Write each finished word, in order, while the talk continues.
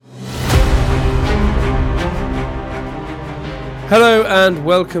Hello and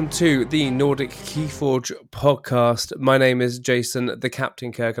welcome to the Nordic KeyForge podcast. My name is Jason, the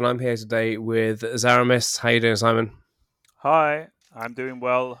Captain Kirk, and I'm here today with Zaramis. How you doing, Simon? Hi, I'm doing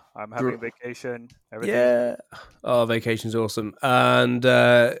well. I'm having vacation. Everything. Yeah. Oh, vacation's awesome. And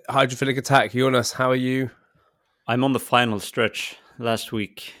Hydrophilic Attack, Jonas, how are you? I'm on the final stretch last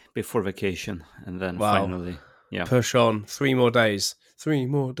week before vacation, and then finally, push on. 3 more days. 3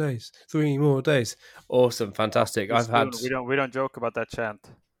 more days. 3 more days. Awesome, fantastic. We don't joke about that chant.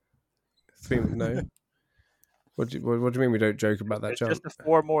 No. What do you mean we don't joke about that chant? It's just a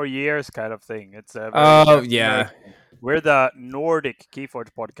 4 more years kind of thing. It's a yeah. We're the Nordic KeyForge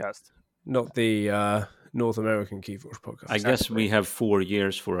podcast, not the North American KeyForge podcast. I guess we have 4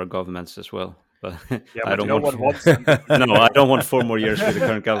 years for our governments as well. But I don't want I don't want 4 more years with the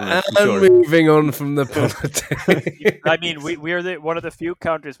current government. And sure. Moving on from the politics. I mean, we're one of the few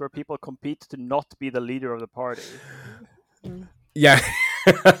countries where people compete to not be the leader of the party. Yeah.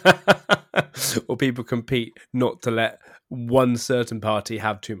 Or people compete not to let one certain party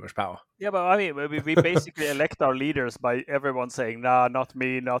have too much power. Yeah, but I mean, we basically elect our leaders by everyone saying, nah, not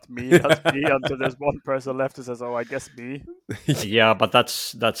me, not me, not me, until there's one person left who says, oh, I guess me. Yeah, but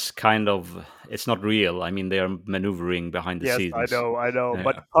that's kind of, it's not real. I mean, they are maneuvering behind the scenes. Yes, I know. Yeah.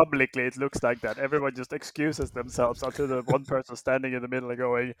 But publicly it looks like that. Everyone just excuses themselves until the one person standing in the middle and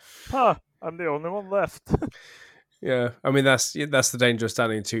going, I'm the only one left. Yeah, I mean that's the danger of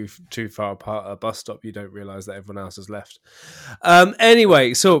standing too far apart at a bus stop. You don't realise that everyone else has left.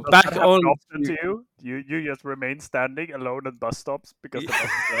 Anyway, so back on. To you just remain standing alone at bus stops because the bus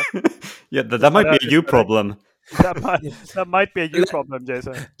is left. Yeah, that might be a you problem. That might be a you problem,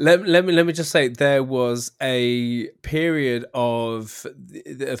 Jason. Let me just say there was a period of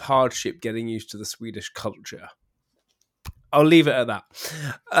hardship getting used to the Swedish culture. I'll leave it at that.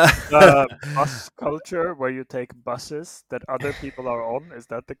 Bus culture, where you take buses that other people are on, is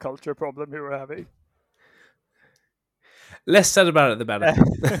that the culture problem you were having? Less said about it, the better.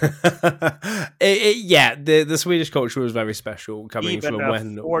 The Swedish culture was very special, coming Even from a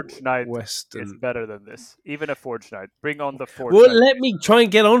Forge night Western. It's better than this. Even a Forge night. Bring on the Forge night. Well, let me try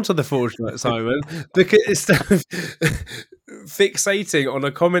and get onto the Forge night, Simon, because instead of fixating on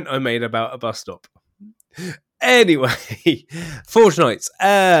a comment I made about a bus stop. Anyway, Forge nights.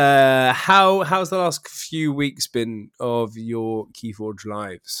 How's the last few weeks been of your KeyForge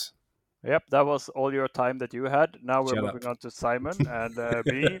lives? Yep, that was all your time that you had. Now we're moving on to Simon and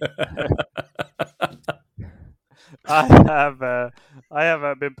me. I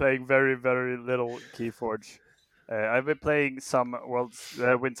have been playing very, very little KeyForge. I've been playing some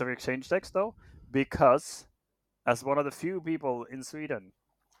Winds of Exchange decks though, because as one of the few people in Sweden,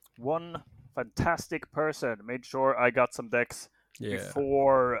 one fantastic person made sure I got some decks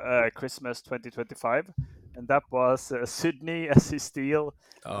before Christmas 2025, and that was Sydney SC Steel.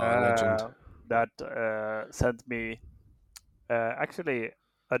 That sent me actually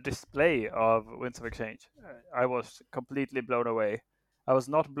a display of Winds of Exchange. I was completely blown away. I was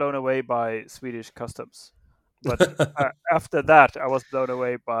not blown away by Swedish customs, but after that I was blown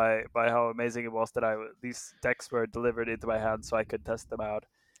away by how amazing it was that these decks were delivered into my hands so I could test them out.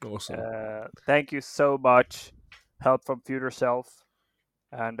 Awesome. Thank you so much. Help from Future Self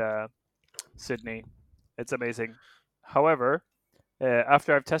and Sydney. It's amazing. However,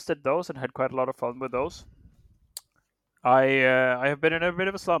 after I've tested those and had quite a lot of fun with those, I have been in a bit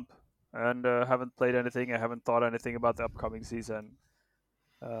of a slump and haven't played anything. I haven't thought anything about the upcoming season.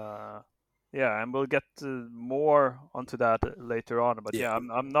 And we'll get more onto that later on. But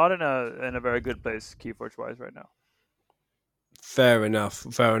I'm not in a very good place KeyForge wise right now. Fair enough.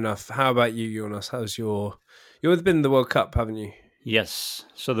 How about you, Jonas? You've been in the World Cup, haven't you? Yes.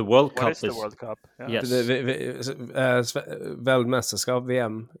 So the World Cup is the World Cup. Yeah. Yes. Veldmästerskap,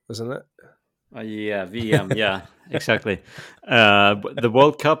 VM, wasn't it? VM. Yeah, exactly. The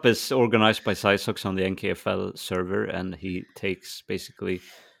World Cup is organized by Cysox on the NKFL server, and he takes basically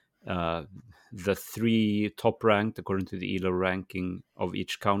the 3 top ranked according to the ELO ranking of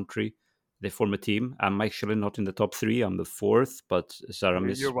each country. They form a team. I'm actually not in the top 3. I'm the 4th, but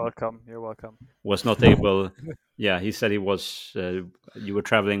Zaramis. You're welcome. Was not able. Yeah, he said he was. You were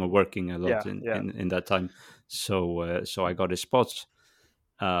traveling or working a lot in that time, so I got his spots.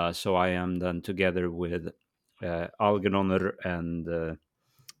 So I am then together with Algernoner and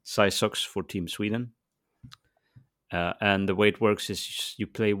Cysox for Team Sweden. And the way it works is you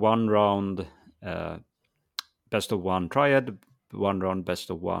play 1 round best of 1 triad, 1 round best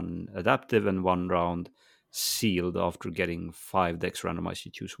of 1 adaptive, and 1 round sealed. After getting 5 decks randomized,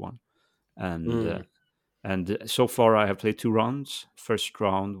 you choose 1. And so far I have played 2 rounds. First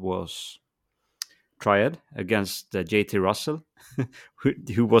round was triad against JT Russell,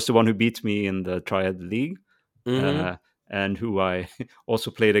 who was the one who beat me in the triad league, and who I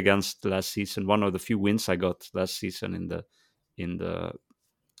also played against last season. One of the few wins I got last season in the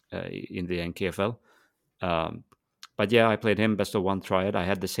NKFL. But yeah, I played him best of 1 triad. I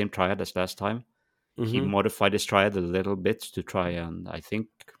had the same triad as last time. He modified his triad a little bit to try and, I think,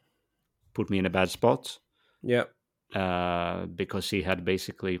 put me in a bad spot. Yeah. Because he had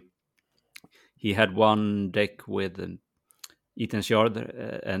one deck with Ethan's Yard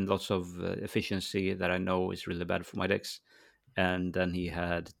and lots of efficiency that I know is really bad for my decks. And then he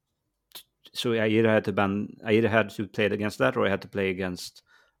had, so I either had to play it against that, or I had to play against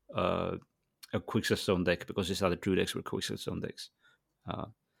a Quickset Stone deck, because his other 2 decks were Quickset Stone decks.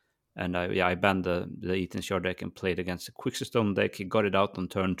 And I banned the Ethan's Yard deck and played against the Quickset Stone deck. He got it out on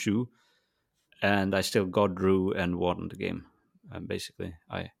turn 2, and I still got drew and won the game. Basically,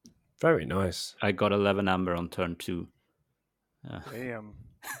 very nice. I got 11 amber on turn 2. Damn.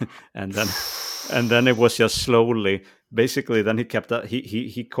 and then it was just slowly. Basically, then he kept up.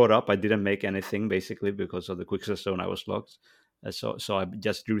 He caught up. I didn't make anything basically because of the Quickset Stone. I was locked. So I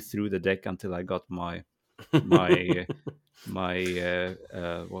just drew through the deck until I got my what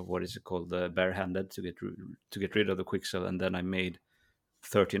is it called, the barehanded, to get rid of the Quicksell, and then I made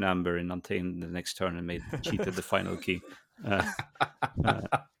 13 amber in Untamed the next turn and cheated the final key.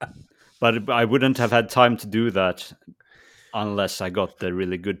 But I wouldn't have had time to do that unless I got the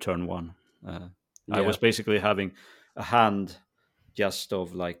really good turn 1. I was basically having a hand just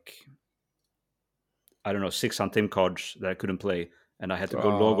of like, I don't know, 6 Untamed cards that I couldn't play, and I had to go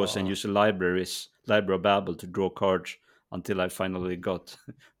Logos and use the Library of Babel to draw cards until I finally got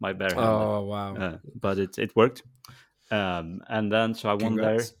my bare hand. Oh, wow. But it worked. And then so I won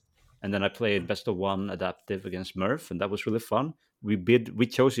there, and then I played best of 1 adaptive against Murph, and that was really fun. We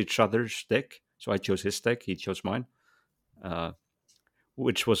chose each other's deck, so I chose his deck, he chose mine,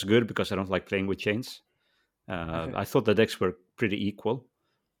 which was good because I don't like playing with chains. I thought the decks were pretty equal,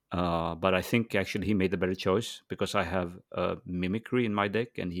 but I think actually he made the better choice because I have Mimicry in my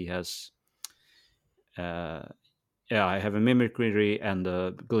deck, and he has I have a Mimicry and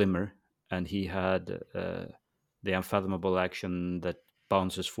a Glimmer, and he had the Unfathomable action that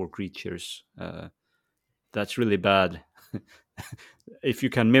bounces 4 creatures. That's really bad. If you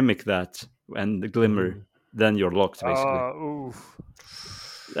can mimic that and the Glimmer, then you're locked, basically.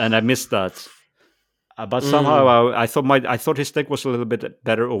 And I missed that. But somehow I thought his deck was a little bit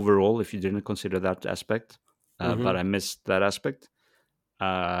better overall if you didn't consider that aspect. But I missed that aspect.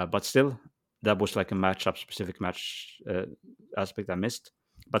 But still, that was like a specific match aspect I missed.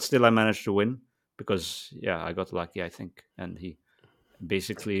 But still, I managed to win because I got lucky, I think. And he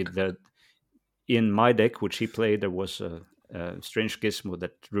basically in my deck, which he played, there was a strange gizmo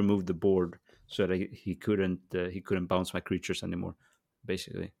that removed the board so that he couldn't bounce my creatures anymore,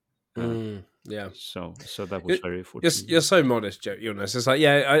 basically. So that was very fortunate. You're so modest, Jonas. It's like,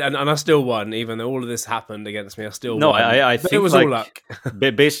 and I still won, even though all of this happened against me. I still won. I think it was all luck.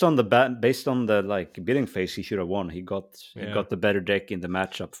 based on the like bidding phase, he should have won. He got the better deck in the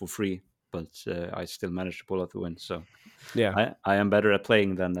matchup for free, but I still managed to pull out the win. So I am better at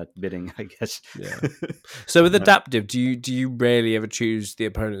playing than at bidding, I guess. So with adaptive, do you rarely ever choose the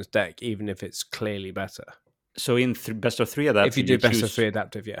opponent's deck, even if it's clearly better? So in best of 3 adaptive, if you do best of 3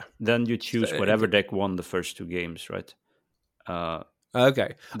 adaptive, then you choose whatever deck won the first 2 games, right?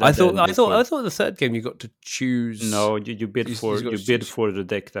 Okay. I thought the 3rd game you got to choose. No, you bid for the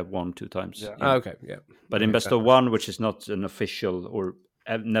deck that won 2 times. Okay, yeah. But in best of 1, which is not an official or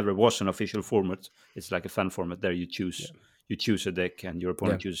never was an official format, it's like a fan format. There you choose a deck, and your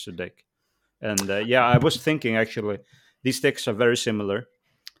opponent chooses a deck. And I was thinking actually, these decks are very similar.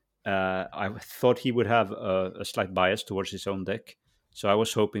 I thought he would have a slight bias towards his own deck, so I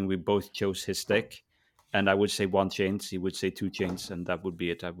was hoping we both chose his deck, and I would say 1 chains, he would say 2 chains, and that would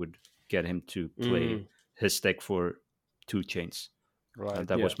be it. I would get him to play his deck for 2 chains. Right.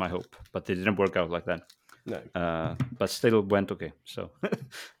 That was my hope, but it didn't work out like that. No. But still went okay, so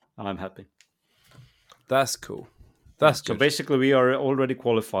I'm happy. That's cool. That's good. So basically, we are already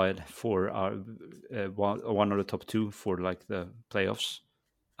qualified for our one of the top 2 for like the playoffs.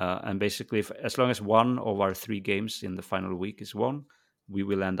 And basically, as long as 1 of our 3 games in the final week is won, we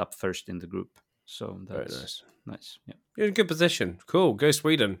will end up first in the group. So that's very nice. Yeah, you're in a good position. Cool. Go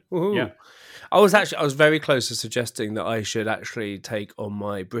Sweden. Woohoo. Yeah. I was very close to suggesting that I should actually take on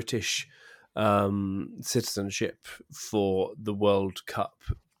my British citizenship for the World Cup,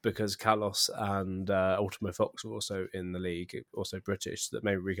 because Kalos and Ultimo Fox were also in the league, also British. So that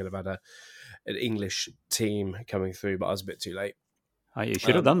maybe we could have had an English team coming through, but I was a bit too late. You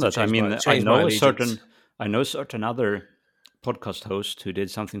should have done that. I mean, I know a certain other podcast host who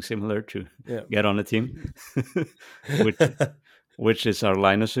did something similar to get on a team, which is our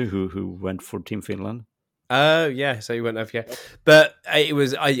Linus who went for Team Finland. Oh yeah, so you went over, yeah. But it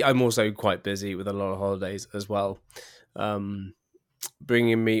was I'm also quite busy with a lot of holidays as well.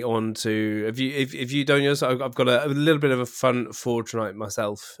 Bringing me on to if you don't know, so I've got a little bit of a fun Forge night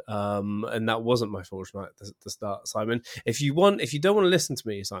myself, and that wasn't my Forge night at the start, Simon. If you don't want to listen to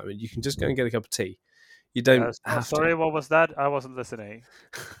me, Simon, you can just go and get a cup of tea. You don't have sorry, to. What was that? I wasn't listening.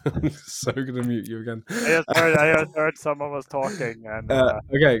 I'm so gonna mute you again. I just heard someone was talking, and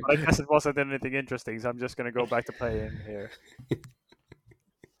okay. I guess it wasn't anything interesting, so I'm just gonna go back to playing here.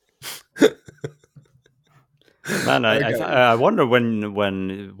 Man, I wonder when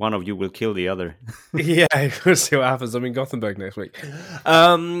one of you will kill the other. Yeah, we'll see what happens. I'm in Gothenburg next week.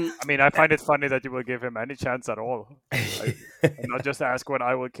 I mean, I find it funny that you will give him any chance at all. And not just ask when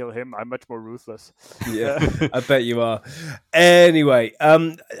I will kill him. I'm much more ruthless. Yeah, I bet you are. Anyway,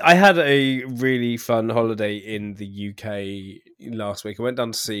 I had a really fun holiday in the UK last week. I went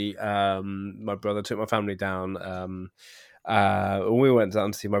down to see my brother, took my family down. We went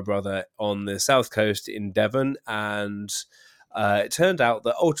down to see my brother on the south coast in Devon, and it turned out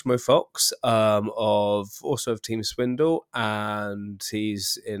that Ultimo Fox of Team Swindle, and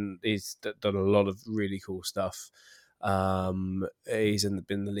he's done a lot of really cool stuff. He's been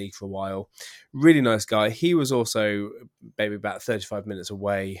in the league for a while. Really nice guy. He was also maybe about 35 minutes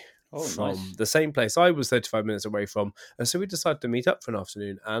away from the same place I was 35 minutes away from, and so we decided to meet up for an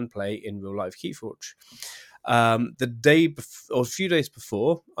afternoon and play in real life KeyForge. The day or a few days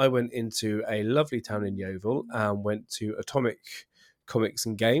before, I went into a lovely town in Yeovil and went to Atomic Comics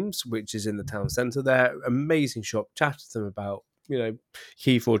and Games, which is in the town centre there. Amazing shop. Chatted to them about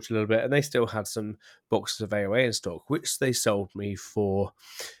KeyForge a little bit, and they still had some boxes of AOA in stock, which they sold me for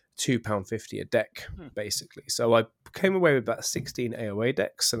 £2.50 a deck, basically. So I came away with about 16 AOA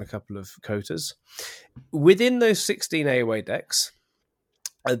decks and a couple of Kotas. Within those 16 AOA decks,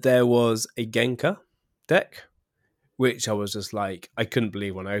 there was a Genka deck, which I was just like, I couldn't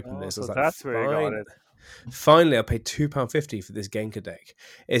believe when I opened this. I was like, that's where you got it. Finally, I paid £2.50 for this Genka deck.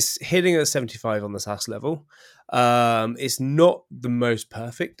 It's hitting at 75 on the SAS level. It's not the most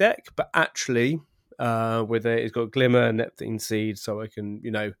perfect deck, but actually, with it, it's got Glimmer and Neptune Seed, so I can,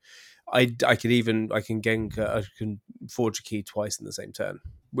 I can forge a key twice in the same turn,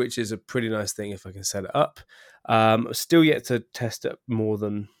 which is a pretty nice thing if I can set it up. Still yet to test it more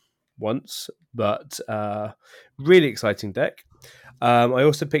than once, but really exciting deck. I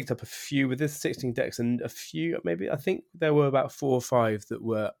also picked up a few with this 16 decks, and a few, I think there were about 4 or 5 that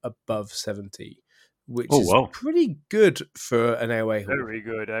were above 70, which is pretty good for an AOA haul. Very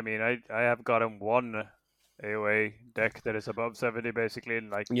good. I mean, I have gotten one AOA deck that is above 70 basically in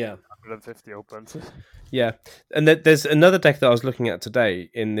 150 opens. Yeah, and there's another deck that I was looking at today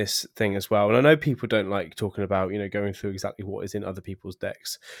in this thing as well, and I know people don't like talking about going through exactly what is in other people's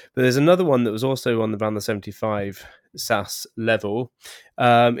decks, but there's another one that was also on around the 75 SAS level.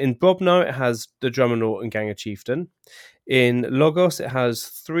 In Brobnar it has the Drummernaught and Ganger Chieftain. In Logos it has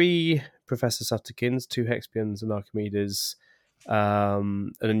 3 Professor Sutterkins, 2 Hexpions and Archimedes,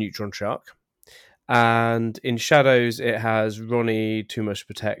 and a Neutron Shark. And in Shadows, it has Ronnie, Too Much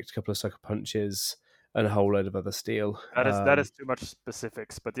Protect, a couple of Sucker Punches, and a whole load of other steel. That is too much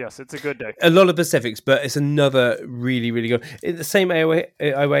specifics, but yes, it's a good deck. A lot of specifics, but it's another really, really good. In the same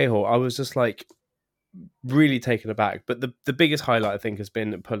AOA haul, I was just like really taken aback. But the biggest highlight, I think, has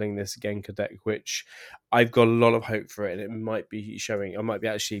been pulling this Genka deck, which I've got a lot of hope for it. And it might be showing, I might be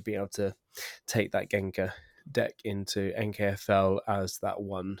actually being able to take that Genka deck into NKFL as that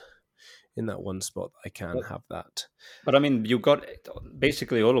one. In that one spot, I can have that. But I mean, you got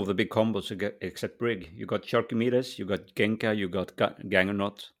basically all of the big combos except Brig. You got Archimedes, you got Genka, you got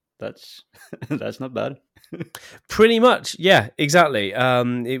Gangernaut. That's not bad. Pretty much, yeah, exactly.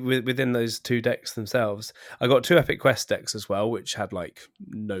 Within those 2 decks themselves, I got 2 Epic Quest decks as well, which had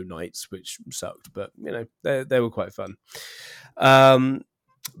no knights, which sucked, but they were quite fun.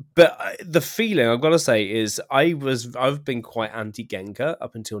 But the feeling I've got to say is I've been quite anti Genka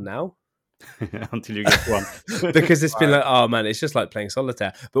up until now. Until you get one. Because it's been like, oh man, it's just like playing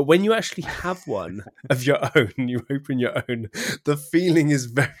solitaire. But when you actually have one of your own, you open your own, the feeling is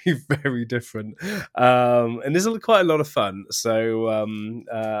very, very different. And there's quite a lot of fun. So I'm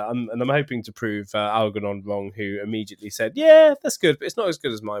hoping to prove Algernon wrong, who immediately said, yeah, that's good, but it's not as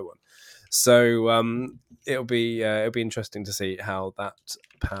good as my one. So it'll be interesting to see how that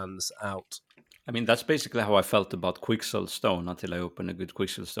pans out. I mean, that's basically how I felt about Quicksilver Stone until I opened a good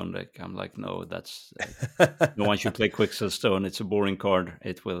Quicksilver Stone deck. I'm like, no, that's no one should play Quicksilver Stone. It's a boring card.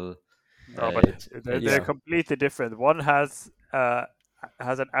 It will. No, but they're Yeah. completely different. One has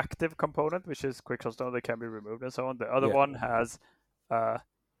an active component, which is Quicksilver Stone that can be removed and so on. The other Yeah. one has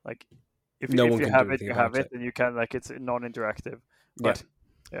like if No if one you can do have it, anything you have about it, it. and you can like it's non-interactive. Yeah. But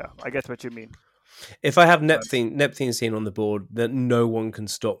yeah, I get what you mean. If I have Neptune scene on the board, then no one can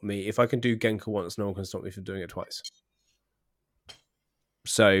stop me. If I can do Genka once, no one can stop me from doing it twice.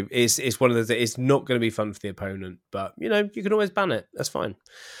 So it's one of those. It's not going to be fun for the opponent, but you can always ban it. That's fine.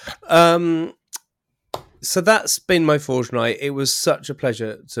 So that's been my Forge night. It was such a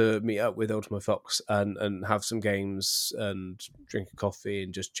pleasure to meet up with Ultima Fox and have some games and drink a coffee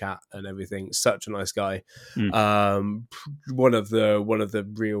and just chat and everything. Such a nice guy. One of the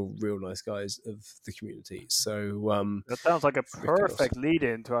real nice guys of the community. So that sounds like a perfect lead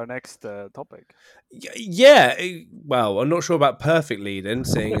in to our next topic. Yeah, well, I'm not sure about perfect lead in,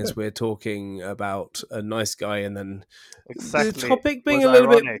 seeing as we're talking about a nice guy and then the topic being a little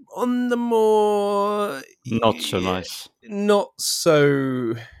bit on the more not so nice, not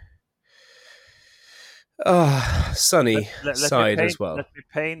so sunny side as well. Let me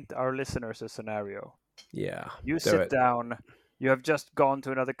paint our listeners a scenario. Yeah, you sit down. You have just gone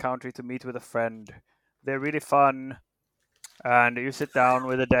to another country to meet with a friend. They're really fun, and you sit down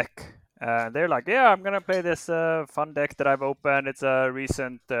with a deck. They're like, "Yeah, I'm gonna play this fun deck that I've opened. It's a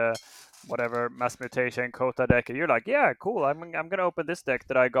recent whatever mass mutation Kota deck." And you're like, "Yeah, cool. I'm gonna open this deck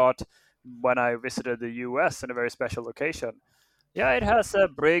that I got when I visited the U.S. in a very special location." Yeah, it has a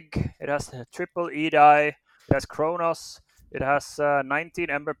Brig. It has a triple E-die. It has Kronos. It has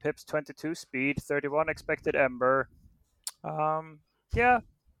 19 Ember Pips, 22 Speed, 31 expected Ember. Yeah,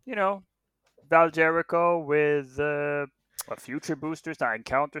 Val Jericho with future boosters that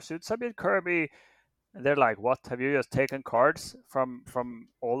encounter suits. I mean, Kirby, they're like, what? Have you just taken cards from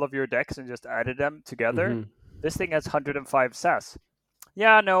all of your decks and just added them together? Mm-hmm. This thing has 105 SAS.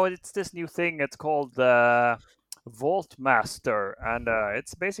 Yeah, no, it's this new thing. It's called the Vault Master, and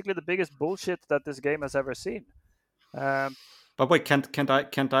it's basically the biggest bullshit that this game has ever seen. But wait,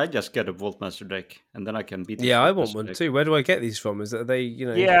 can't I just get a Vault Master deck and then I can beat? Yeah, I want one too. Where do I get these from? Is that they,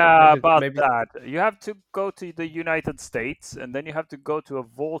 Yeah, maybe that. You have to go to the United States, and then you have to go to a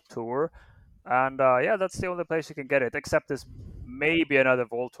Vault Tour, and yeah, that's the only place you can get it. Except there's maybe another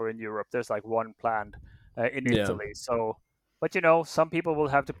Vault Tour in Europe. There's like one planned in Italy. So, but some people will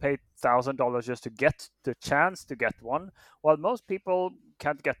have to pay $1,000 just to get the chance to get one, while most people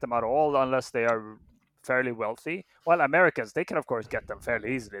can't get them at all unless they are fairly wealthy. While Americans, they can of course get them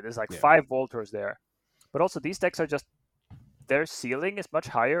fairly easily. There's like 5 Vault Tours there, but also these decks are just, their ceiling is much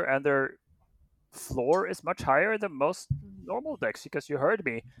higher and their floor is much higher than most normal decks, because you heard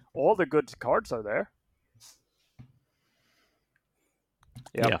me, all the good cards are there.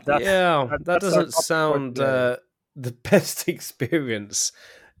 That doesn't sound the best experience.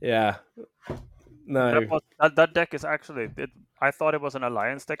 Yeah, no. That deck is actually, I thought it was an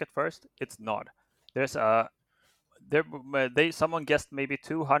Alliance deck at first. It's not. There's someone guessed maybe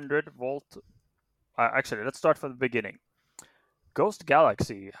 200 Vault. Actually, let's start from the beginning. Ghost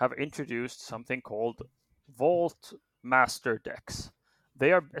Galaxy have introduced something called Vault Master decks.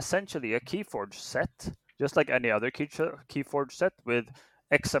 They are essentially a KeyForge set, just like any other KeyForge set, with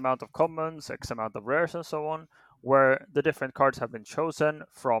X amount of commons, X amount of rares, and so on, where the different cards have been chosen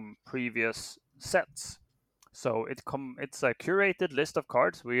from previous sets. So it's a curated list of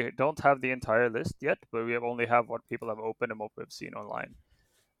cards. We don't have the entire list yet, but we only have what people have opened and what we've seen online.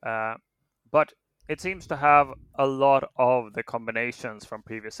 But it seems to have a lot of the combinations from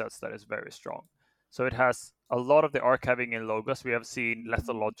previous sets that is very strong. So it has a lot of the archiving in logos. We have seen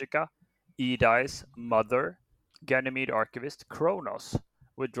Lethalogica, E-Dice, Mother, Ganymede Archivist, Kronos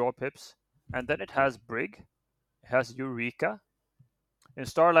with draw pips. And then it has Brig, it has Eureka. In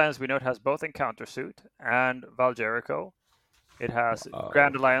Star Alliance, we know it has both Encounter Suit and Val Jericho. It has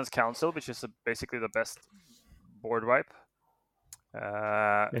Grand Alliance Council, which is basically the best board wipe.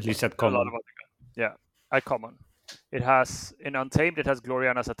 At least at common. Yeah, at common. It has, in Untamed, it has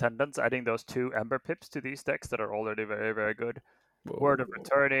Gloriana's Attendants, adding those 2 Ember Pips to these decks that are already very, very good. Word of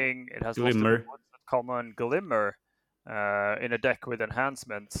Returning, it has Glimmer at common, Glimmer in a deck with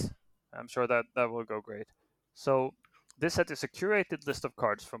enhancements. I'm sure that will go great. So this set is a curated list of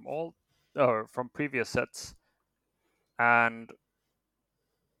cards from from previous sets, and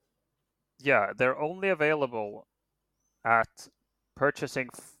yeah, they're only available at purchasing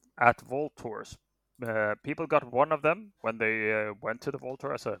at Vault Tours. People got one of them when they went to the Vault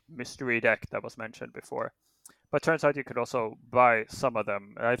Tour as a mystery deck that was mentioned before. But turns out you could also buy some of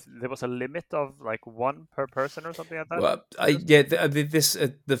them. There was a limit of like one per person or something like that. Well,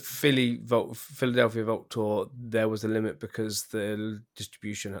 the Philadelphia Vault Tour, there was a limit because the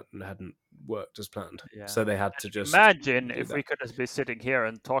distribution hadn't worked as planned. Yeah. So they had to just imagine if we could just be sitting here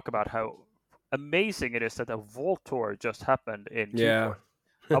and talk about how amazing it is that a Vault Tour just happened in KeyForge.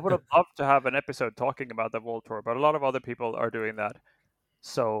 I would have loved to have an episode talking about the Vault Tour, but a lot of other people are doing that.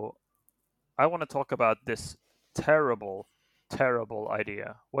 So I want to talk about this terrible, terrible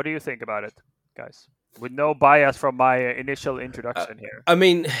idea. What do you think about it, guys? With no bias from my initial introduction here. I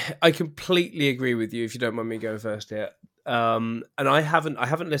mean, I completely agree with you. If you don't mind me going first here, and I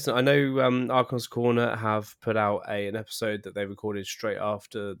haven't listened. I know Archon's Corner have put out an episode that they recorded straight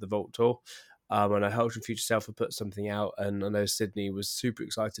after the Vault Tour. And I helped from Future Self have put something out, and I know Sydney was super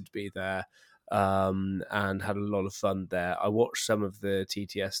excited to be there and had a lot of fun there. I watched some of the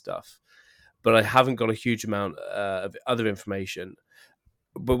TTS stuff, but I haven't got a huge amount of other information.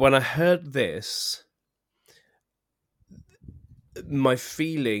 But when I heard this, my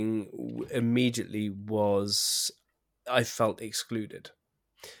feeling immediately was I felt excluded.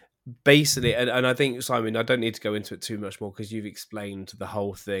 Basically, and I think, Simon, I don't need to go into it too much more because you've explained the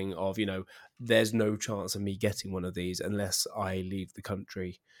whole thing of, there's no chance of me getting one of these unless I leave the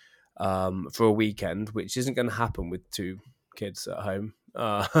country for a weekend, which isn't going to happen with 2 kids at home.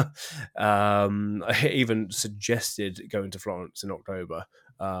 I even suggested going to Florence in October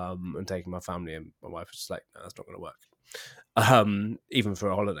and taking my family, and my wife was just like, no, that's not going to work. Even for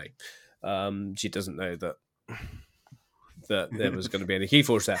a holiday. She doesn't know that there was going to be any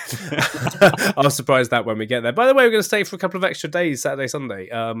KeyForge there. I'll surprise that when we get there. By the way, we're going to stay for a couple of extra days, Saturday, Sunday.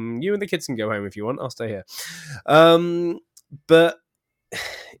 You and the kids can go home if you want. I'll stay here. But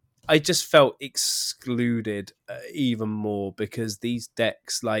I just felt excluded even more because these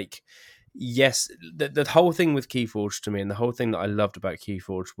decks, yes, the whole thing with KeyForge to me, and the whole thing that I loved about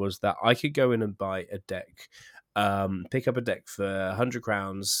KeyForge was that I could go in and buy a deck, pick up a deck for 100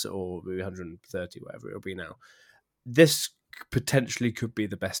 crowns or 130, whatever it'll be now. This potentially could be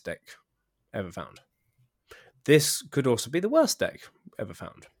the best deck ever found. This could also be the worst deck ever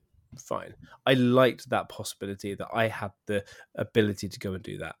found. Fine. I liked that possibility that I had the ability to go and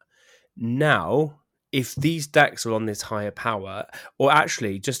do that. Now, if these decks are on this higher power, or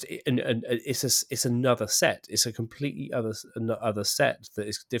actually just it's another set, it's a completely other set that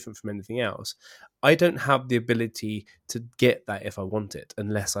is different from anything else, I don't have the ability to get that if I want it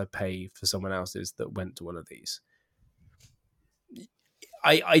unless I pay for someone else's that went to one of these.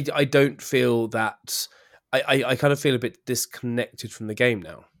 I don't feel that. I kind of feel a bit disconnected from the game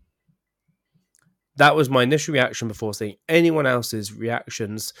now. That was my initial reaction before seeing anyone else's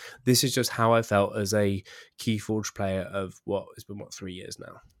reactions. This is just how I felt as a KeyForge player of it's been 3 years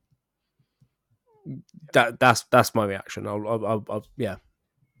now. That's my reaction. I'll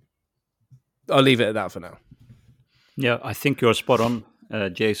leave it at that for now. Yeah, I think you're spot on,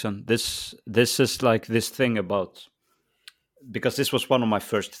 Jason. This is like this thing about, because this was one of my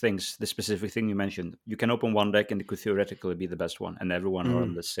first things, the specific thing you mentioned. You can open one deck and it could theoretically be the best one, and everyone are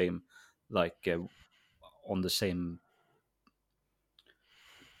on the same,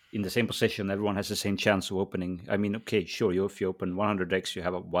 in the same position. Everyone has the same chance of opening. I mean, okay, sure, if you open 100 decks, you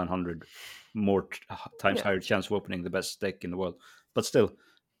have a 100 more times higher chance of opening the best deck in the world. But still,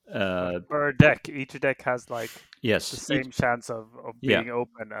 per deck, each deck has the same chance of being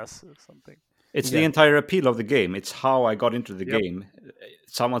open as something. It's the entire appeal of the game. It's how I got into the game.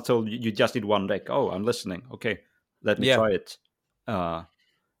 Someone told you just need one deck. Oh, I'm listening. Okay, let me try it.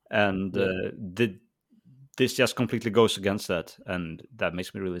 This just completely goes against that, and that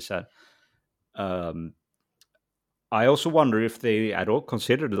makes me really sad. I also wonder if they at all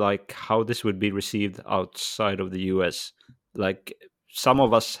considered how this would be received outside of the US. Some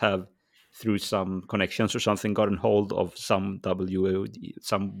of us have, through some connections or something, gotten hold of some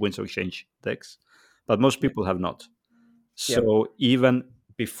some Winds of Exchange decks, but most people have not. So even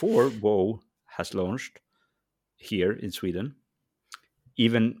before WoW has launched here in Sweden,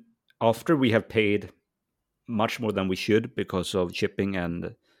 even after we have paid much more than we should because of shipping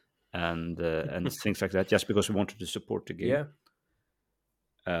and things like that, just because we wanted to support the game.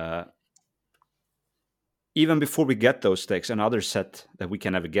 Even before we get those decks, another set that we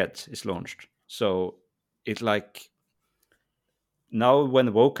can never get is launched. So it's now when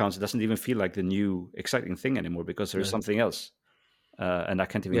the WoW comes, it doesn't even feel like the new exciting thing anymore because there's something else, and I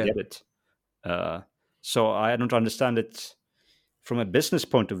can't even get it. So I don't understand it from a business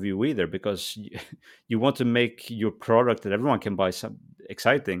point of view either, because you want to make your product that everyone can buy some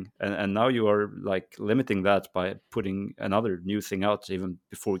exciting, and now you are limiting that by putting another new thing out even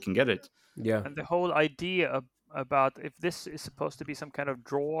before we can get it. And the whole idea about if this is supposed to be some kind of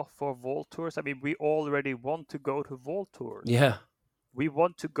draw for Vault Tours. I mean, we already want to go to Vault Tours. Yeah. We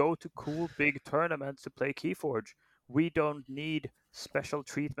want to go to cool big tournaments to play KeyForge. We don't need special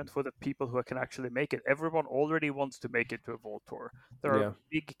treatment for the people who can actually make it. Everyone already wants to make it to a Vault Tour. There are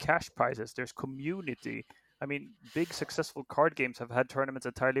big cash prizes. There's community. I mean, big successful card games have had tournaments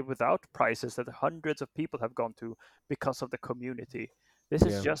entirely without prizes that hundreds of people have gone to because of the community. This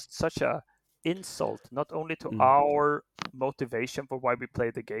is just such a insult, not only to our motivation for why we play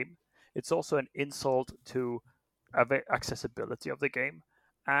the game, it's also an insult to accessibility of the game.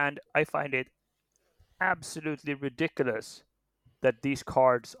 And I find it absolutely ridiculous that these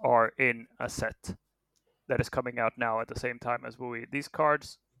cards are in a set that is coming out now at the same time as Wui. These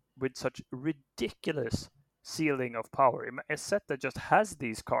cards with such ridiculous ceiling of power. A set that just has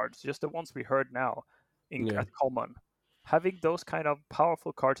these cards, just the ones we heard now at common. Having those kind of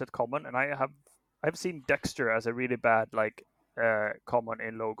powerful cards at common, and I've seen Dexter as a really bad common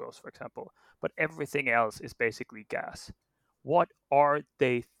in logos, for example, but everything else is basically gas. What are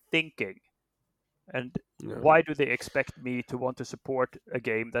they thinking? And why do they expect me to want to support a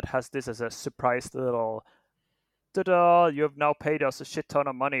game that has this as a surprise little ta-da, you have now paid us a shit ton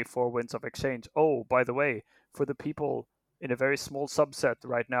of money for Winds of Exchange. Oh, by the way, for the people in a very small subset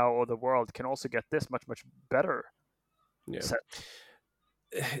right now or the world can also get this much, much better set.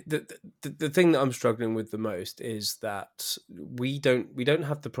 The thing that I'm struggling with the most is that we don't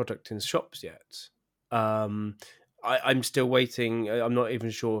have the product in shops yet. I'm still waiting. I'm not even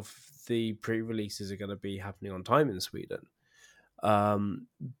sure if the pre-releases are going to be happening on time in Sweden.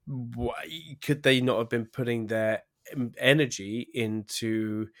 Could they not have been putting their energy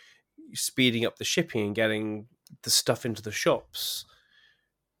into speeding up the shipping and getting the stuff into the shops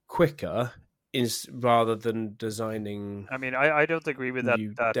quicker rather than designing? I mean, I don't agree with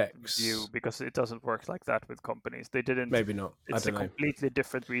that decks view, because it doesn't work like that with companies. They didn't. Maybe not. It's a completely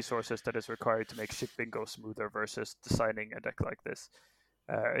different resources that is required to make shipping go smoother versus designing a deck like this.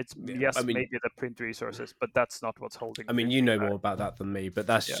 Maybe the print resources, but that's not what's holding. I mean, you know more about that than me, but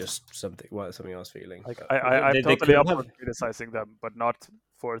that's just something I was feeling. Like, I'm totally up for criticizing them, but not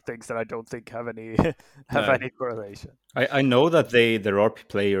for things that I don't think have any any correlation. I know that there are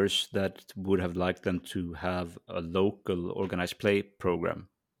players that would have liked them to have a local organized play program,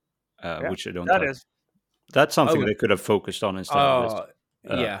 which they don't. That's something they could have focused on instead of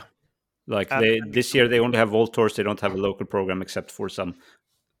this. Like this year, they only have Vault Tours. They don't have a local program except for some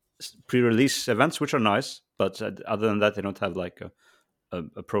pre-release events, which are nice. But other than that, they don't have like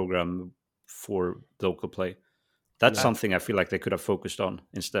a program for local play. That's something I feel like they could have focused on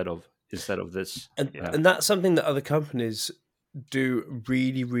instead of this. And that's something that other companies do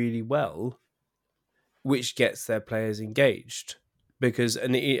really, really well, which gets their players engaged. Because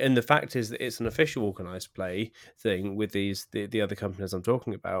and the fact is that it's an official organized play thing with the other companies I'm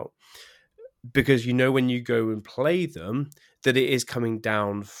talking about. Because when you go and play them, that it is coming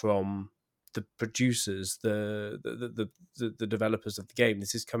down from the producers, the developers of the game.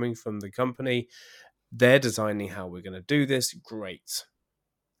 This is coming from the company. They're designing how we're going to do this. Great,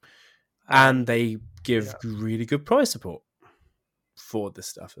 and they give really good price support for this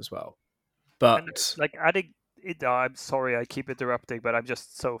stuff as well. But adding. I'm sorry, I keep interrupting, but I'm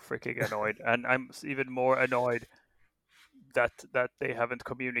just so freaking annoyed, and I'm even more annoyed that they haven't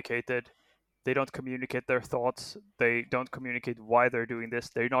communicated. They don't communicate their thoughts. They don't communicate why they're doing this.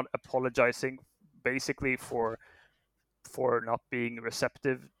 They're not apologizing, basically, for not being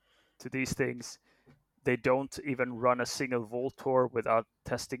receptive to these things. They don't even run a single Vault Tour without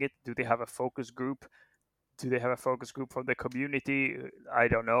testing it. Do they have a focus group? Do they have a focus group from the community? I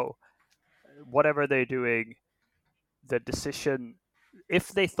don't know. Whatever they're doing, the decision, if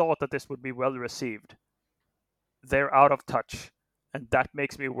they thought that this would be well received, they're out of touch, and that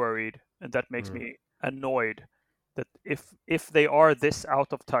makes me worried, and that makes me annoyed that if they are this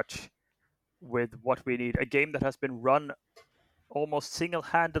out of touch with what we need, a game that has been run almost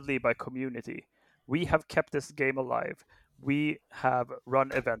single-handedly by community, we have kept this game alive. We have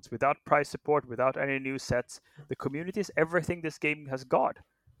run events without price support, without any new sets. The community is everything this game has got.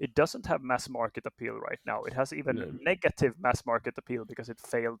 It doesn't have mass market appeal right now. It has even negative mass market appeal because it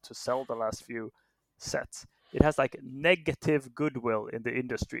failed to sell the last few sets. It has negative goodwill in the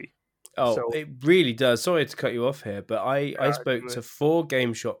industry. Oh, so, it really does. Sorry to cut you off here, but I spoke to 4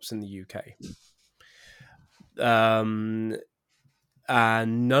 game shops in the UK.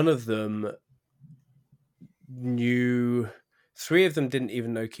 And none of them knew. 3 of them didn't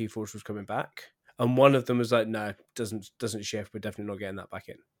even know KeyForge was coming back. And one of them was like, no, doesn't shift. We're definitely not getting that back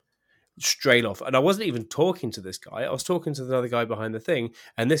in. straight off. And I wasn't even talking to this guy. I was talking to the other guy behind the thing,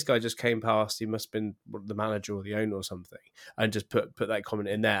 and this guy just came past. He must have been the manager or the owner or something, and just put that comment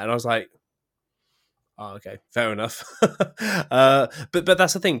in there. And I was like, oh, okay, fair enough. But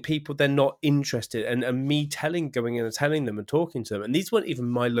that's the thing. People, they're not interested. And me going in and telling them and talking to them. And these weren't even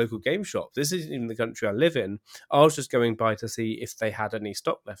my local game shop. This isn't even the country I live in. I was just going by to see if they had any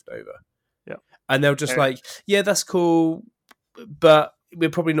stock left over. Yeah. And they were just like, yeah, that's cool, but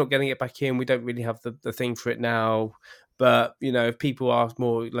we're probably not getting it back in. We don't really have the thing for it now. But, if people ask,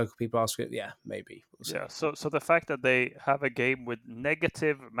 more local people ask it, yeah, maybe. Yeah, so the fact that they have a game with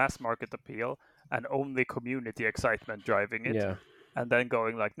negative mass market appeal and only community excitement driving it, and then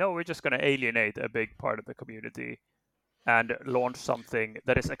going like, no, we're just going to alienate a big part of the community and launch something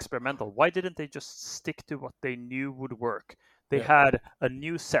that is experimental. Why didn't they just stick to what they knew would work? They had a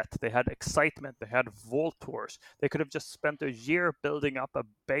new set, they had excitement, they had Vault Tours. They could have just spent a year building up a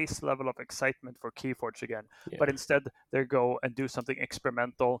base level of excitement for KeyForge again. But instead, they go and do something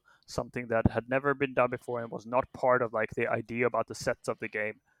experimental, something that had never been done before and was not part of like the idea about the sets of the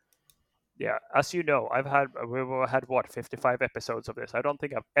game. Yeah, as you know, we've had what, 55 episodes of this. I don't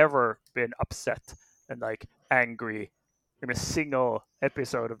think I've ever been upset and like angry in a single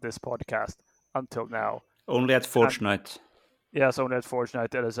episode of this podcast until now. Only at Forge Night. Yes, only at Forge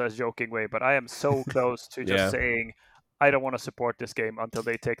Night as a joking way, but I am so close to just saying I don't want to support this game until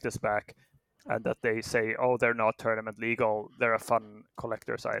they take this back and that they say, oh, they're not tournament legal, they're a fun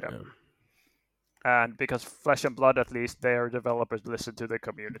collector's item. And because Flesh and Blood, at least, their developers listen to the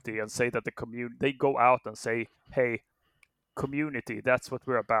community and say that they go out and say, hey, community, that's what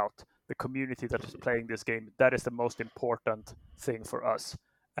we're about. The community that is playing this game, that is the most important thing for us.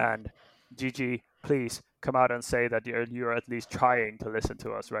 And GG, please come out and say that you're at least trying to listen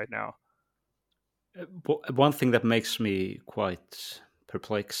to us right now. One thing that makes me quite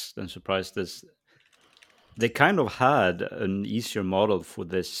perplexed and surprised is they kind of had an easier model for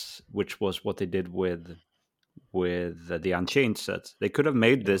this, which was what they did with the Unchained set. They could have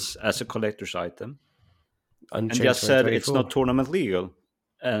made this as a collector's item and just said it's not tournament legal,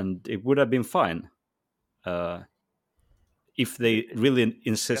 and it would have been fine. If they really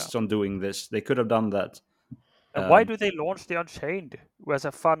insist on doing this, they could have done that. And why do they launch the Unchained as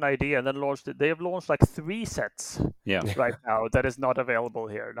a fun idea and then launched it? They have launched like 3 sets right now that is not available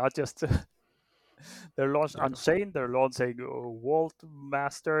here. Not just they're launched Unchained, they're launching Vault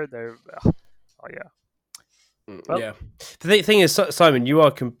Master. Well, the thing is, Simon, you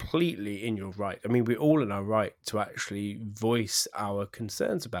are completely in your right. I mean, we're all in our right to actually voice our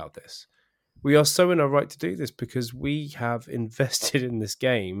concerns about this. We are so in our right to do this because we have invested in this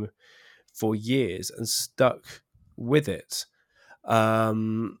game for years and stuck with it.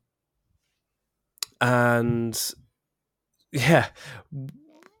 And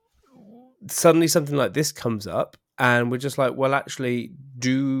suddenly something like this comes up and we're just like, well, actually,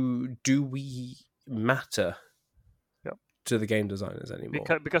 do we matter to the game designers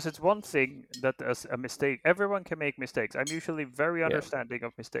anymore? Because it's one thing that as a mistake, everyone can make mistakes. I'm usually very understanding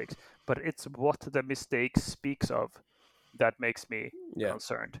of mistakes, but it's what the mistake speaks of that makes me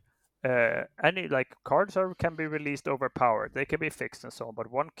concerned. Any cards can be released overpowered, they can be fixed and so on, but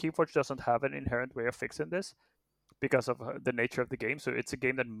KeyForge doesn't have an inherent way of fixing this because of the nature of the game. So it's a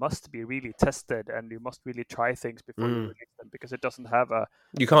game that must be really tested and you must really try things before you release them, because it doesn't have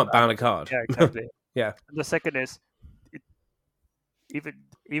you can't ban a card. Yeah, exactly. And the second is even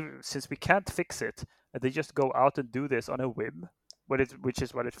since we can't fix it, they just go out and do this on a whim, which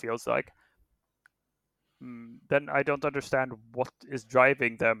is what it feels like. Then I don't understand what is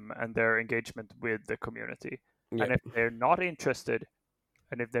driving them and their engagement with the community. And if they're not interested,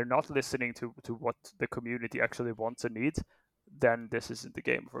 and if they're not listening to what the community actually wants and needs, then this isn't the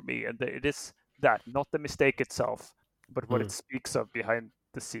game for me. And it is that, not the mistake itself, but what it speaks of behind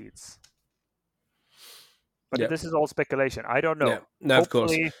the scenes. But this is all speculation. I don't know. Yeah. No, of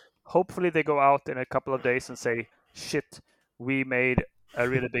course. Hopefully they go out in a couple of days and say, shit, we made a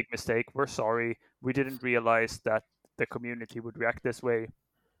really big mistake. We're sorry. We didn't realize that the community would react this way.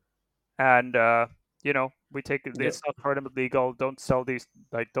 And, we take it. It's not tournament legal. Don't sell these.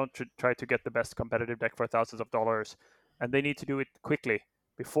 Don't try to get the best competitive deck for thousands of dollars. And they need to do it quickly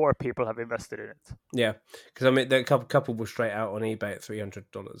before people have invested in it. Yeah. Because, I mean, the couple were straight out on eBay at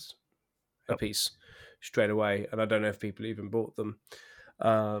 $300 a piece straight away. And I don't know if people even bought them.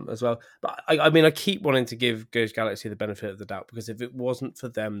 As well, but I keep wanting to give Ghost Galaxy the benefit of the doubt, because if it wasn't for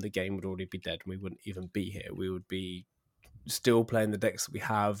them, the game would already be dead and we wouldn't even be here. We would be still playing the decks that we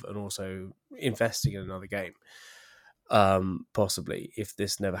have and also investing in another game. possibly, if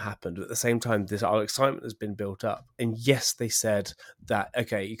this never happened. But at the same time, our excitement has been built up. And yes, they said that,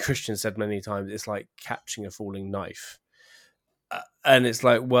 okay, Christian said many times, it's like catching a falling knife. And it's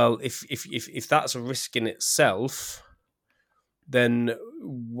like, well, if that's a risk in itself, then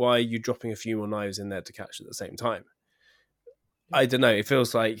why are you dropping a few more knives in there to catch at the same time? I don't know. It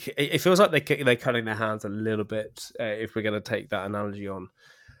feels like they're cutting their hands a little bit, if we're going to take that analogy on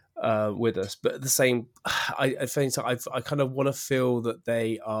with us. But at the same, I kind of want to feel that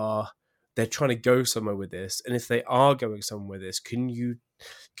they're trying to go somewhere with this. And if they are going somewhere with this, can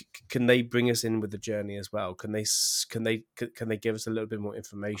they bring us in with the journey as well? Can they give us a little bit more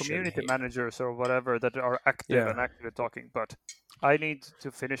information? Community managers or whatever that are active and actively talking. But I need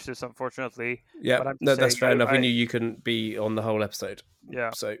to finish this, unfortunately. Yeah, that's fair enough. We knew you couldn't be on the whole episode. Yeah.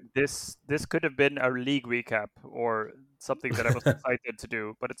 So this could have been a league recap or something that I was excited to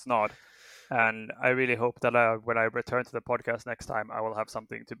do, but it's not. And I really hope that when I return to the podcast next time, I will have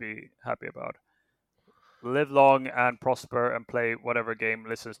something to be happy about. Live long and prosper and play whatever game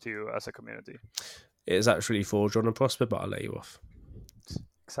listens to you as a community. It is actually Forge on and prosper, but I'll let you off.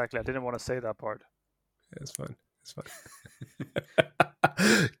 Exactly. I didn't want to say that part. Yeah, it's fine. It's fine.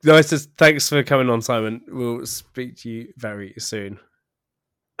 Nice. Thanks for coming on, Simon. We'll speak to you very soon.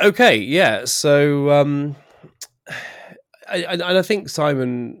 Okay. Yeah. So, I think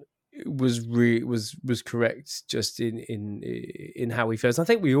Simon was correct just in how he feels. I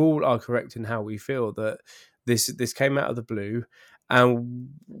think we all are correct in how we feel that this came out of the blue, and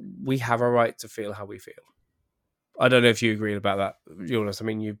we have a right to feel how we feel. I don't know if you agree about that, Jonas. I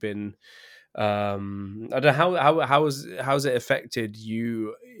mean, you've been I don't know how's it affected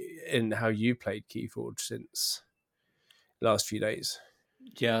you in how you played KeyForge since the last few days?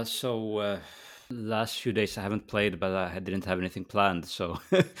 Yeah, so last few days I haven't played, but I didn't have anything planned, so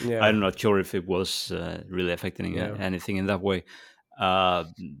I'm not sure if it was really affecting anything in that way.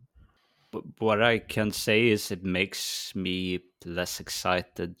 But what I can say is it makes me less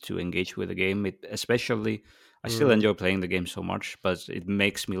excited to engage with the game. Especially, I still enjoy playing the game so much, but it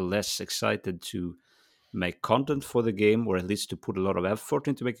makes me less excited to make content for the game, or at least to put a lot of effort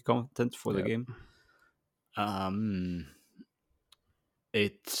into making content for the game.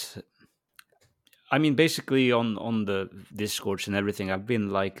 I mean, basically on the Discords and everything, I've been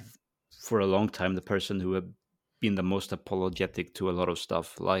like for a long time the person who have been the most apologetic to a lot of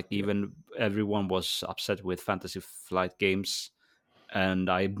stuff. Like even everyone was upset with Fantasy Flight games, and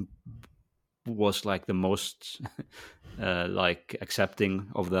I was like the most like accepting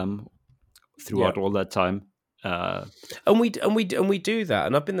of them throughout all that time. And we do that,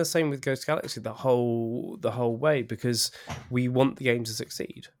 and I've been the same with Ghost Galaxy the whole way, because we want the game to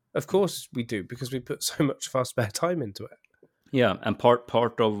succeed. Of course we do, because we put so much of our spare time into it. Yeah, and part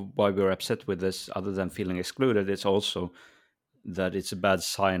of why we're upset with this, other than feeling excluded, is also that it's a bad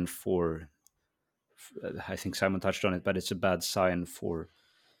sign for I think Simon touched on it, but it's a bad sign for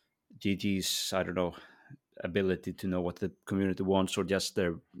GG's, I don't know, ability to know what the community wants, or just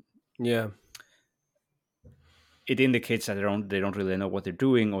their it indicates that they don't really know what they're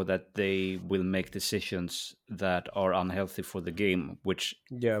doing, or that they will make decisions that are unhealthy for the game, which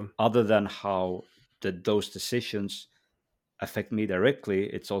other than how those decisions affect me directly,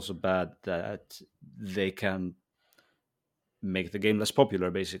 it's also bad that they can make the game less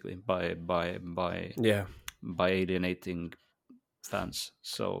popular, basically, by alienating fans.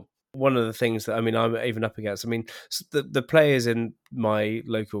 So one of the things that I'm even up against, the players in my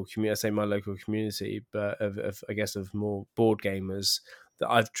local community, I say my local community, but of I guess of more board gamers that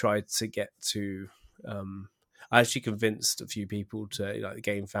I've tried to get to. I actually convinced a few people to, like, the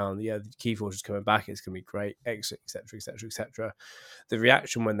game found, the KeyForge is coming back, it's going to be great, etc., etc., etc., etc. The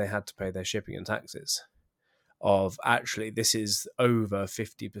reaction when they had to pay their shipping and taxes of, actually, this is over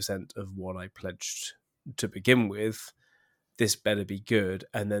 50% of what I pledged to begin with, this better be good,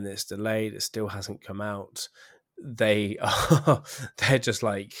 and then it's delayed, it still hasn't come out. They're just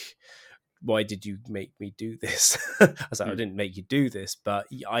like, why did you make me do this? I was like, I didn't make you do this, but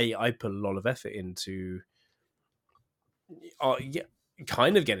I put a lot of effort into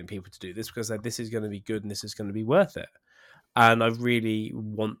kind of getting people to do this, because this is going to be good and this is going to be worth it, and I really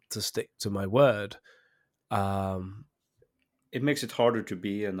want to stick to my word. It makes it harder to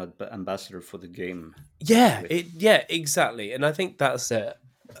be an ambassador for the game. Exactly, and I think that's it.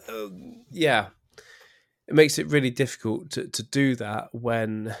 It makes it really difficult to do that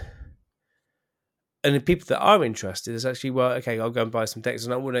when, and the people that are interested is actually, well, okay, I'll go and buy some decks,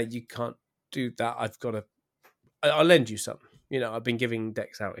 and you can't do that. I'll lend you some. I've been giving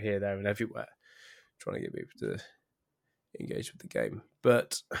decks out here, there, and everywhere, trying to get people to engage with the game.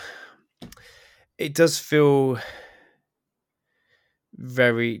 But it does feel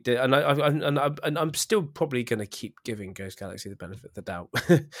very, and I'm still probably going to keep giving Ghost Galaxy the benefit of the doubt.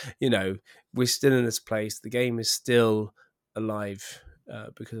 We're still in this place. The game is still alive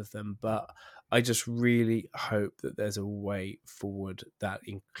because of them, but I just really hope that there's a way forward that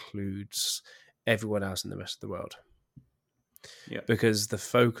includes everyone else in the rest of the world. Yeah, because the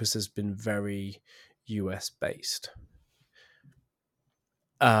focus has been very US based.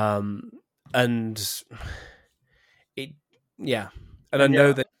 And it, yeah. And I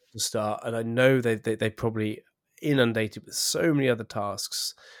know they have to start, and I know they probably inundated with so many other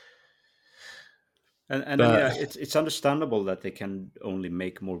tasks. And yeah, it's understandable that they can only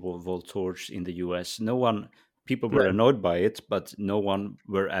make more Voltorge in the US. People were annoyed by it, but no one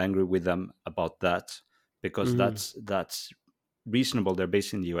were angry with them about that, because that's reasonable. They're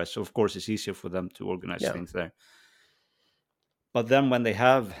based in the US, so of course it's easier for them to organize things there. But then when they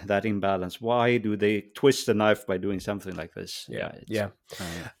have that imbalance, why do they twist the knife by doing something like this?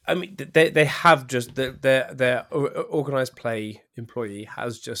 I mean, they have just their organized play employee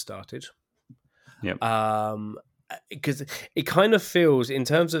has just started. Yeah. Because it kind of feels, in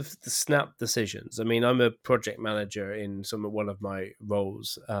terms of the snap decisions. I mean, I'm a project manager in one of my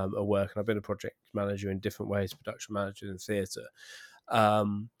roles at work, and I've been a project manager in different ways, production manager in theatre.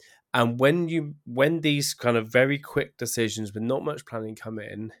 And when these kind of very quick decisions with not much planning come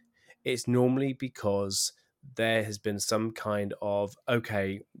in, it's normally because there has been some kind of,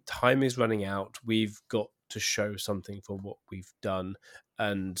 okay, time is running out. We've got to show something for what we've done,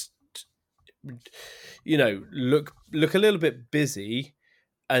 and look a little bit busy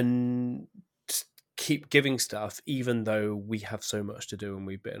and keep giving stuff, even though we have so much to do and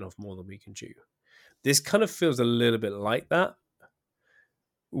we've bitten off more than we can chew. This kind of feels a little bit like that,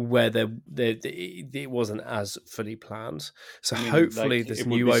 where it wasn't as fully planned. So hopefully like this it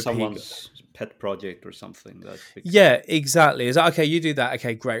new would be OP, someone's pet project or something. Yeah, exactly. Is that okay? You do that.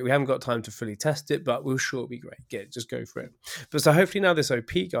 Okay, great. We haven't got time to fully test it, but we'll sure be great. Just go for it. But so hopefully now this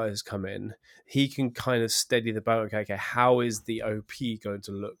OP guy has come in, he can kind of steady the boat. Okay, how is the OP going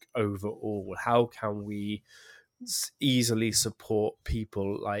to look overall? How can we easily support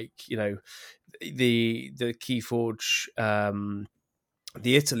people like, the KeyForge,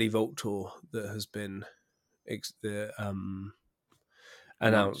 the Italy Vault Tour that has been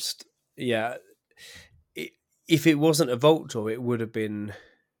announced. Yeah. If it wasn't a Vault Tour, it would have been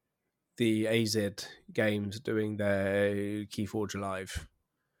the AZ Games doing their KeyForge Live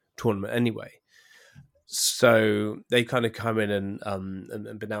tournament anyway. So they kind of come in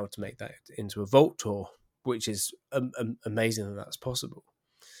and been able to make that into a Vault Tour, which is amazing that that's possible.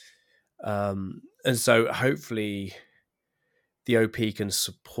 And so hopefully the OP can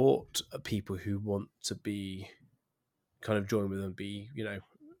support people who want to be kind of join with them, be,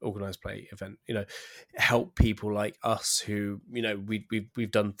 organized play event, help people like us who,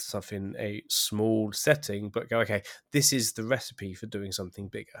 we've done stuff in a small setting, but go, okay, this is the recipe for doing something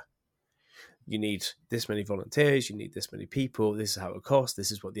bigger. You need this many volunteers, you need this many people, this is how it costs,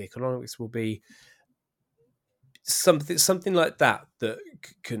 this is what the economics will be. Something like that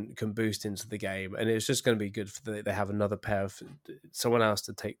can boost into the game, and it's just going to be good for they have another pair of someone else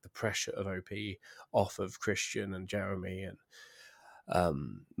to take the pressure of OP off of Christian and Jeremy and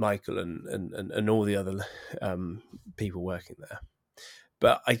Michael and all the other people working there.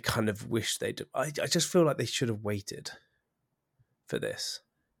 But I kind of wish I just feel like they should have waited for this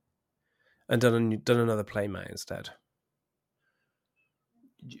and done another playmat instead.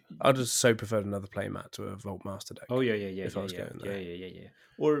 I'd just so preferred another playmat to a Vault Master deck. Oh yeah. If I was going there. Yeah.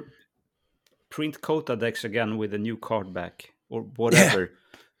 Or print Kota decks again with a new card back or whatever.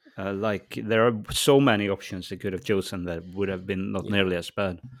 Like there are so many options they could have chosen that would have been not nearly as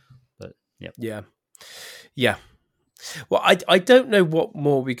bad. But yeah. Well, I don't know what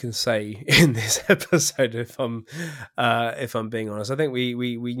more we can say in this episode. If I'm being honest, I think we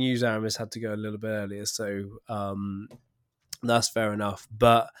knew Zaramis had to go a little bit earlier, so that's fair enough.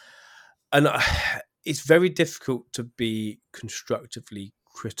 But it's very difficult to be constructively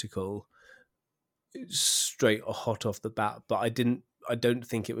critical straight or hot off the bat. But I don't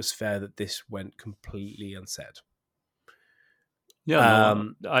think it was fair that this went completely unsaid. Yeah,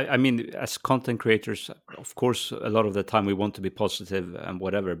 I mean, as content creators, of course, a lot of the time we want to be positive and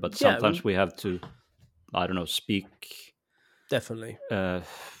whatever, but sometimes we have to, I don't know, speak definitely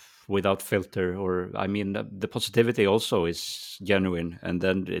without filter. Or I mean, the positivity also is genuine, and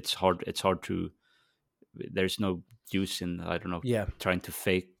then it's hard to. There's no use in, I don't know, trying to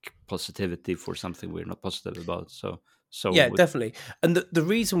fake positivity for something we're not positive about. So definitely. And the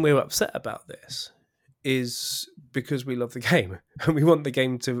reason we're upset about this is because we love the game and we want the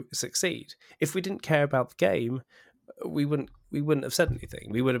game to succeed. If we didn't care about the game, we wouldn't we wouldn't have said anything.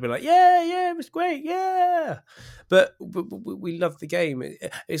 We would have been like, yeah, it was great, yeah. But we love the game.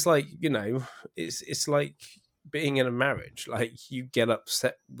 It's like, it's like being in a marriage. Like, you get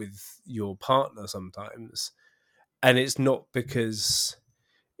upset with your partner sometimes, and it's not because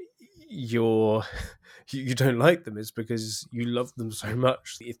you don't like them. It's because you love them so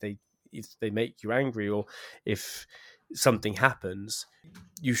much. If they make you angry, or if something happens,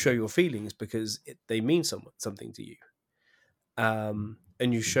 you show your feelings because they mean something to you. And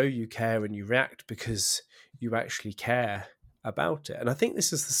you show you care and you react because you actually care about it. And I think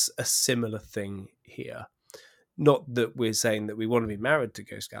this is a similar thing here. Not that we're saying that we want to be married to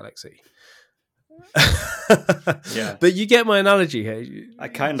Ghost Galaxy. Yeah, but you get my analogy here. I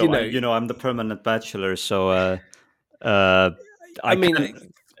kind of, I'm the permanent bachelor, so I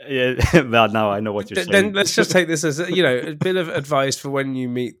mean, well, now I know what you're saying. Then let's just take this as a bit of advice for when you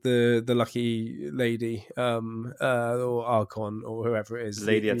meet the lucky lady, or Archon, or whoever it is.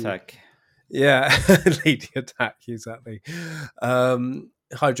 Lady Attack. Yeah, Lady Attack, exactly.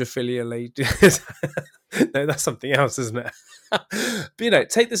 Hydrophilia lady. No, that's something else, isn't it? But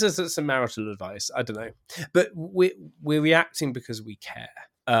take this as some marital advice. I don't know, but we're reacting because we care.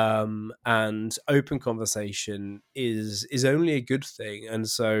 And open conversation is only a good thing. And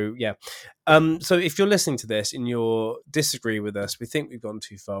so, so if you're listening to this and you disagree with us, we think we've gone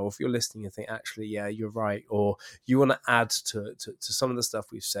too far. If you're listening and think, actually, yeah, you're right, or you want to add to some of the stuff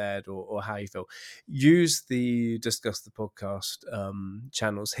we've said, or how you feel, use the Discuss the Podcast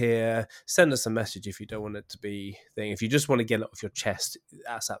channels here. Send us a message if you don't want it to be thing. If you just want to get it off your chest,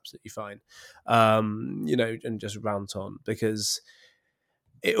 that's absolutely fine. And just rant on, because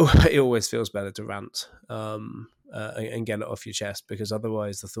it always feels better to rant and get it off your chest, because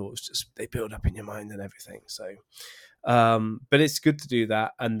otherwise the thoughts they build up in your mind and everything. So, but it's good to do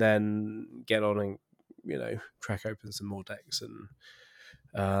that and then get on and crack open some more decks. And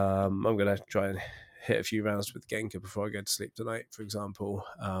I'm gonna try and hit a few rounds with Genka before I go to sleep tonight, for example,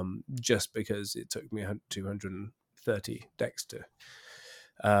 just because it took me 230 decks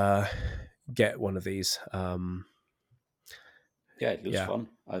to get one of these. Yeah, it looks fun.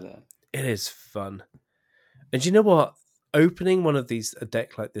 It is fun. And you know what? Opening one of these, a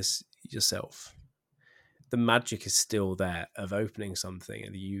deck like this yourself, the magic is still there of opening something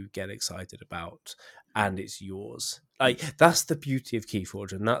and you get excited about, and it's yours. Like, that's the beauty of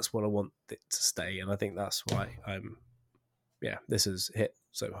KeyForge, and that's what I want it to stay. And I think that's why this has hit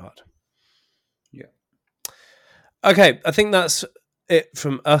so hard. Yeah. Okay, I think that's it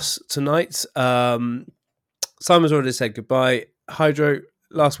from us tonight. Simon's already said goodbye. Hydro,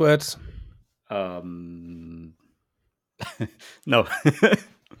 last words? No.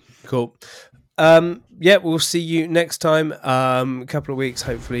 Cool. We'll see you next time. A couple of weeks,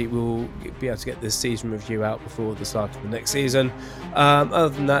 hopefully we'll be able to get this season review out before the start of the next season.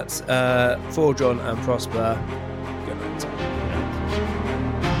 Other than that, for John and Prosper,